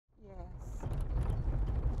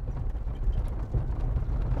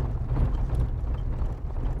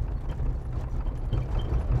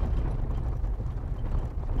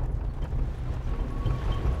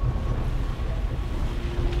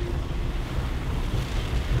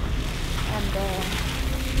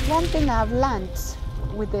One thing I've learned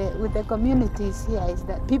with the communities here is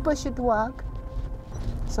that people should work.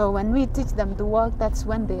 So when we teach them to work, that's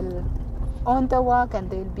when they'll own the work and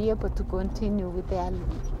they'll be able to continue with their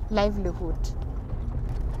livelihood.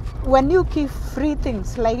 When you give free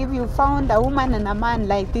things, like if you found a woman and a man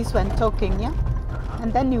like this one talking, yeah,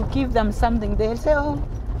 and then you give them something, they'll say, oh,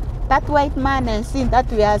 that white man has seen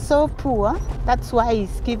that we are so poor, that's why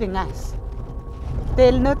he's giving us.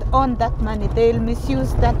 They'll not own that money, they'll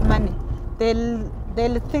misuse that money.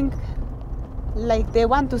 They'll think like they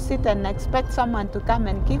want to sit and expect someone to come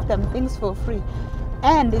and give them things for free.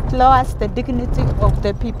 And it lowers the dignity of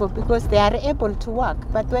the people because they are able to work.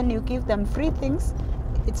 But when you give them free things,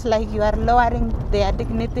 it's like you are lowering their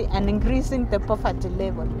dignity and increasing the poverty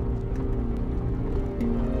level.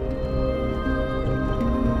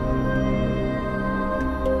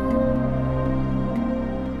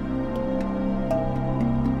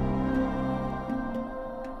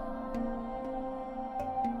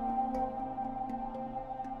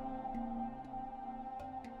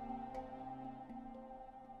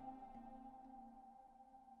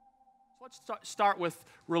 Let's start with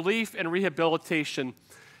relief and rehabilitation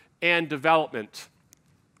and development.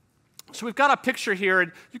 So we've got a picture here,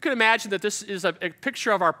 and you can imagine that this is a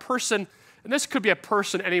picture of our person, and this could be a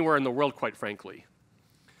person anywhere in the world, quite frankly.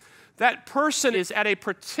 That person is at a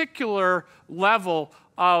particular level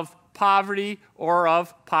of poverty or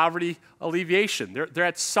of poverty alleviation. They're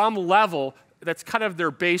at some level that's kind of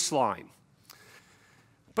their baseline.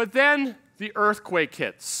 But then the earthquake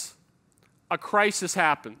hits. A crisis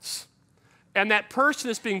happens. And that person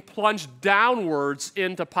is being plunged downwards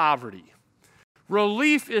into poverty.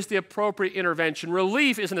 Relief is the appropriate intervention.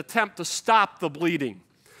 Relief is an attempt to stop the bleeding.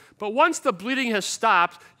 But once the bleeding has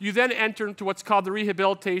stopped, you then enter into what's called the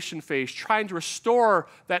rehabilitation phase, trying to restore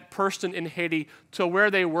that person in Haiti to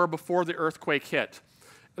where they were before the earthquake hit.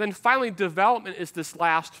 And then finally, development is this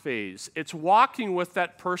last phase. It's walking with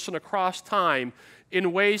that person across time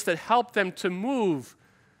in ways that help them to move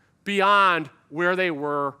beyond where they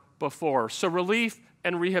were before. So relief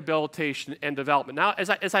and rehabilitation and development. Now,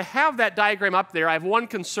 as I have that diagram up there, I have one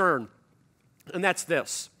concern, and that's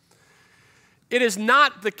this. It is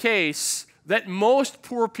not the case that most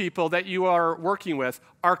poor people that you are working with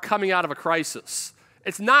are coming out of a crisis.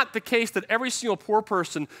 It's not the case that every single poor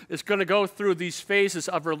person is going to go through these phases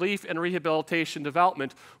of relief and rehabilitation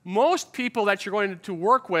development. Most people that you're going to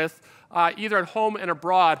work with, either at home and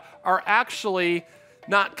abroad, are actually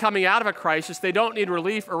not coming out of a crisis. They don't need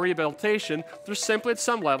relief or rehabilitation. They're simply at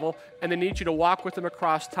some level, and they need you to walk with them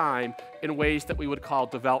across time in ways that we would call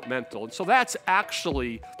developmental. And so that's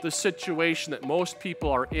actually the situation that most people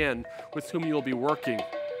are in with whom you will be working.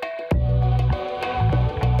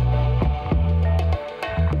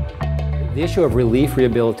 The issue of relief,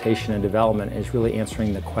 rehabilitation, and development is really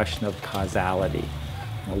answering the question of causality.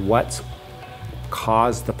 What's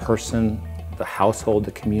caused the person, the household,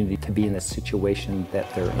 the community to be in the situation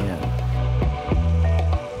that they're in?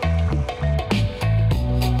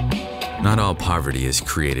 Not all poverty is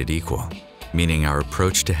created equal, meaning our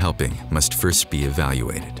approach to helping must first be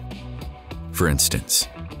evaluated. For instance,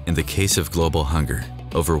 in the case of global hunger,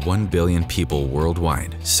 over 1 billion people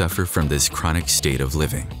worldwide suffer from this chronic state of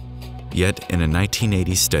living. Yet, in a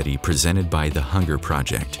 1980 study presented by the Hunger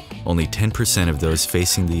Project, only 10% of those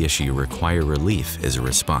facing the issue require relief as a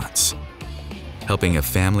response. Helping a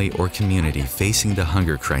family or community facing the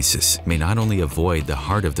hunger crisis may not only avoid the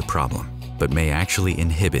heart of the problem, but may actually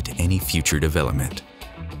inhibit any future development.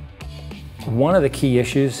 One of the key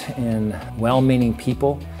issues in well-meaning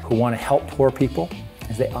people who want to help poor people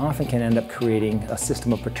is they often can end up creating a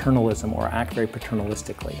system of paternalism or act very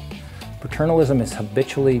paternalistically. Paternalism is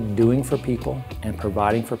habitually doing for people and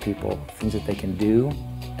providing for people things that they can do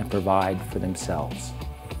and provide for themselves.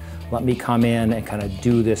 Let me come in and kind of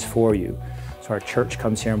do this for you. So our church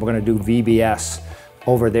comes here and we're going to do VBS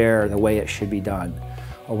over there the way it should be done.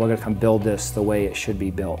 Or we're going to come build this the way it should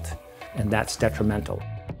be built. And that's detrimental.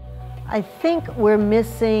 I think we're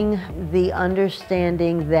missing the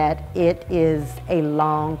understanding that it is a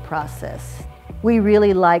long process. We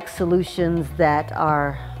really like solutions that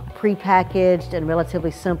are prepackaged and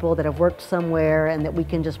relatively simple, that have worked somewhere and that we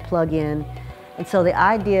can just plug in. And so the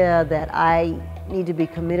idea that I need to be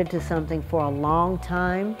committed to something for a long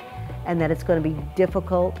time and that it's going to be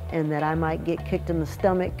difficult and that I might get kicked in the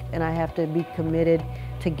stomach and I have to be committed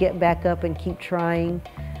to get back up and keep trying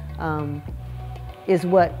is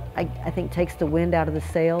what I think takes the wind out of the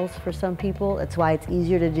sails for some people. That's why it's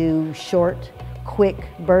easier to do short, quick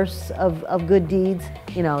bursts of good deeds.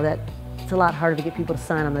 You know, that it's a lot harder to get people to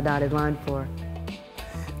sign on the dotted line for.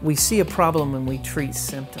 We see a problem when we treat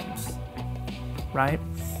symptoms, right?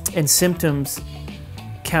 And symptoms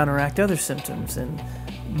counteract other symptoms, and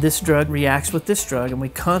this drug reacts with this drug, and we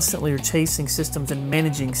constantly are chasing systems and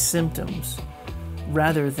managing symptoms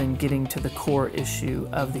rather than getting to the core issue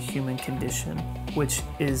of the human condition, which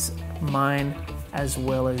is mine as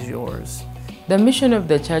well as yours. The mission of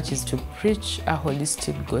the church is to preach a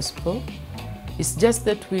holistic gospel. It's just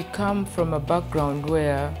that we come from a background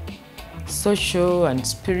where social and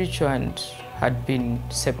spiritual had been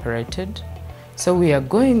separated. So we are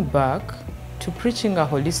going back to preaching a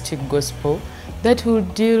holistic gospel that will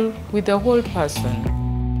deal with the whole person.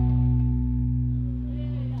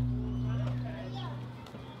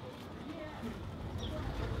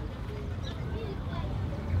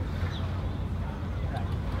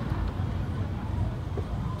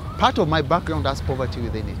 Part of my background has poverty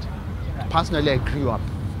within it. Personally, I grew up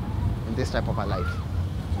in this type of a life.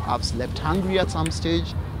 I've slept hungry at some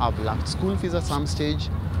stage, I've lacked school fees at some stage,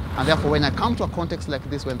 and therefore when I come to a context like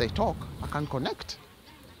this, when they talk, I can connect.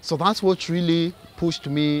 So that's what really pushed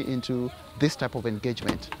me into this type of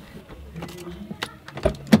engagement.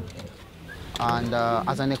 And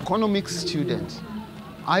as an economics student,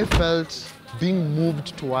 I felt being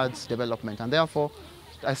moved towards development, and therefore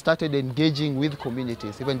I started engaging with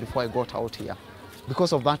communities even before I got out here,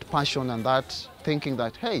 because of that passion and that thinking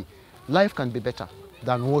that, hey, life can be better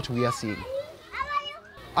than what we are seeing.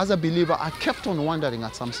 As a believer, I kept on wondering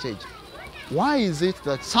at some stage, why is it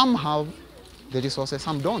that some have the resources,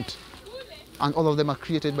 some don't? And all of them are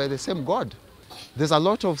created by the same God. There's a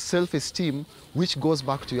lot of self-esteem which goes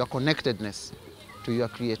back to your connectedness to your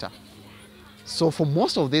Creator. So for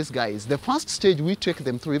most of these guys, the first stage we take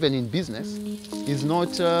them through, even in business, is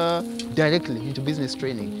not directly into business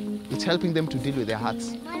training. It's helping them to deal with their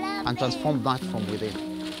hearts and transform that from within.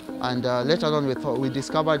 And later on we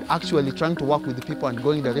discovered actually trying to work with the people and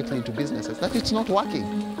going directly into businesses, that it's not working.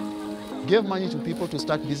 Give money to people to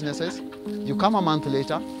start businesses, you come a month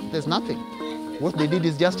later, there's nothing. What they did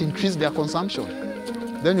is just increase their consumption.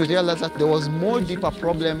 Then you realize that there was more deeper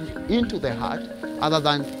problem into the heart other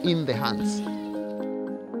than in the hands.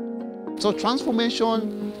 So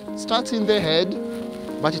transformation starts in the head,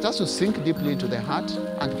 but it has to sink deeply into the heart,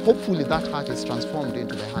 and hopefully that heart is transformed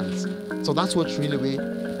into the hands. So that's what really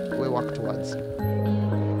we work towards.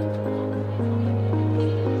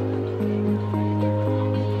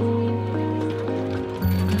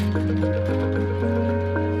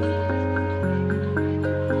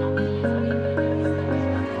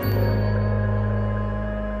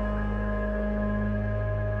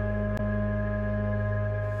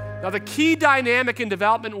 Now, the key dynamic in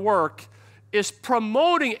development work is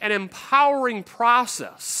promoting an empowering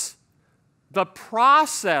process. The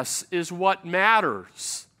process is what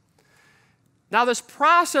matters. Now, this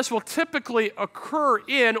process will typically occur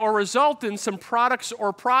in or result in some products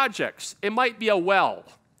or projects. It might be a well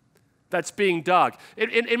that's being dug.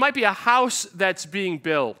 It might be a house that's being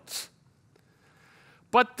built.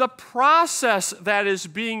 But the process that is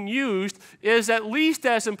being used is at least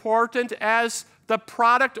as important as the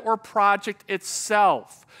product or project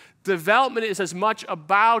itself. Development is as much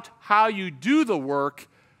about how you do the work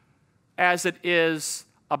as it is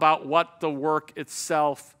about what the work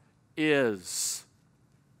itself is.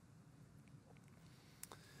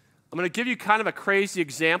 I'm going to give you kind of a crazy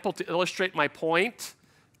example to illustrate my point.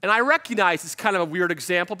 And I recognize it's kind of a weird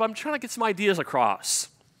example, but I'm trying to get some ideas across.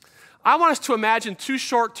 I want us to imagine two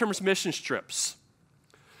short-term mission trips.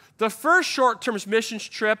 The first short-term mission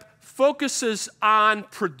trip focuses on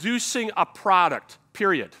producing a product,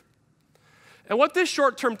 period. And what this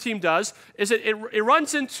short-term team does is it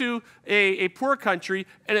runs into a poor country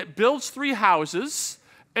and it builds 3 houses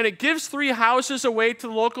and it gives 3 houses away to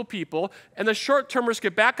the local people, and the short-termers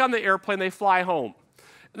get back on the airplane, they fly home.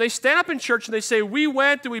 And they stand up in church and they say, we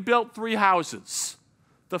went and we built 3 houses.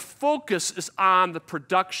 The focus is on the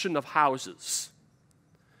production of houses.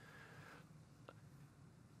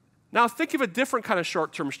 Now think of a different kind of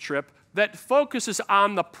short-term trip that focuses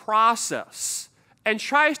on the process and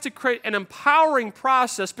tries to create an empowering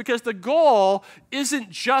process, because the goal isn't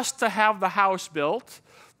just to have the house built.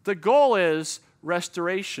 The goal is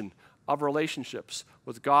restoration of relationships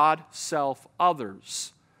with God, self,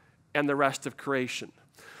 others, and the rest of creation.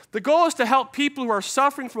 The goal is to help people who are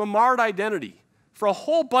suffering from a marred identity for a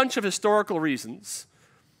whole bunch of historical reasons.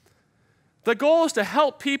 The goal is to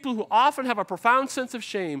help people who often have a profound sense of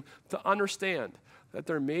shame to understand that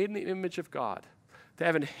they're made in the image of God, to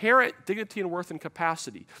have inherent dignity and worth and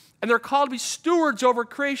capacity. And they're called to be stewards over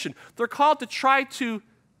creation. They're called to try to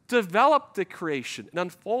develop the creation and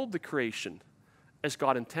unfold the creation as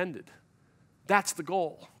God intended. That's the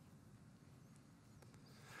goal.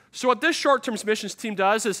 So what this short-term missions team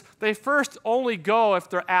does is they first only go if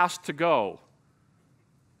they're asked to go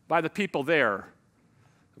by the people there.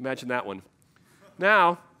 Imagine that one.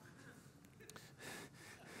 Now,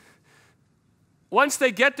 once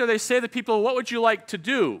they get there, they say to the people, what would you like to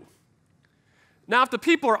do? Now, if the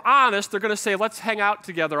people are honest, they're going to say, let's hang out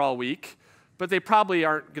together all week. But they probably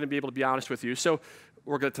aren't going to be able to be honest with you. So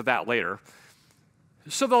we'll get to that later.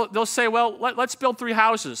 So they'll say, well, let's build 3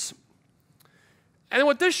 houses. And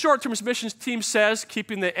what this short-term missions team says,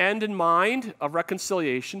 keeping the end in mind of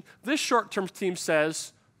reconciliation, this short-term team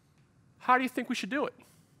says, how do you think we should do it?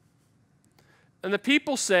 And the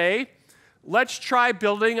people say, let's try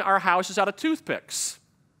building our houses out of toothpicks.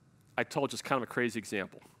 I told you it's kind of a crazy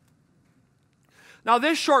example. Now,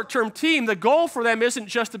 this short-term team, the goal for them isn't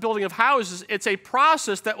just the building of houses, it's a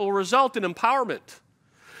process that will result in empowerment.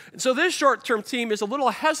 And so this short-term team is a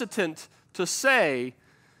little hesitant to say,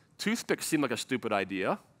 toothpicks seem like a stupid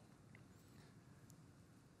idea.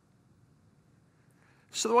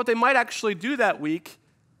 So what they might actually do that week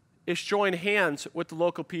is join hands with the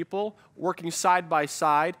local people, working side by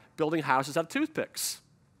side, building houses out of toothpicks.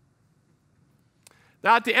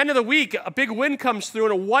 Now, at the end of the week, a big wind comes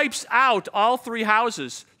through and it wipes out all 3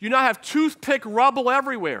 houses. You now have toothpick rubble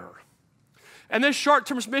everywhere. And this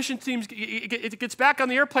short-term mission team, it gets back on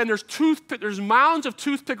the airplane, there's mounds of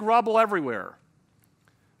toothpick rubble everywhere.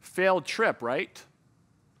 Failed trip, right?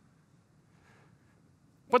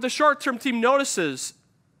 But the short-term team notices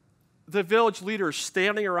the village leaders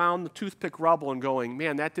standing around the toothpick rubble and going,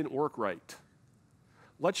 man, that didn't work right.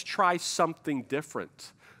 Let's try something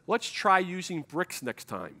different. Let's try using bricks next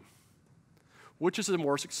time, which is a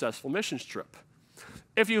more successful missions trip.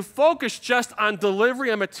 If you focus just on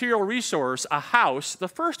delivering a material resource, a house, the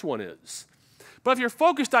first one is. But if you're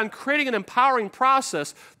focused on creating an empowering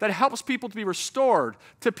process that helps people to be restored,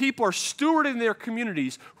 to people who are stewarding their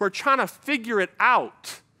communities, who are trying to figure it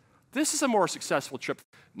out, this is a more successful trip.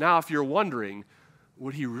 Now, if you're wondering,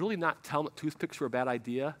 would he really not tell them that toothpicks were a bad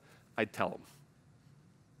idea? I'd tell him.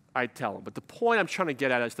 I'd tell him. But the point I'm trying to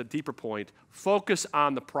get at is the deeper point. Focus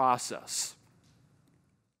on the process.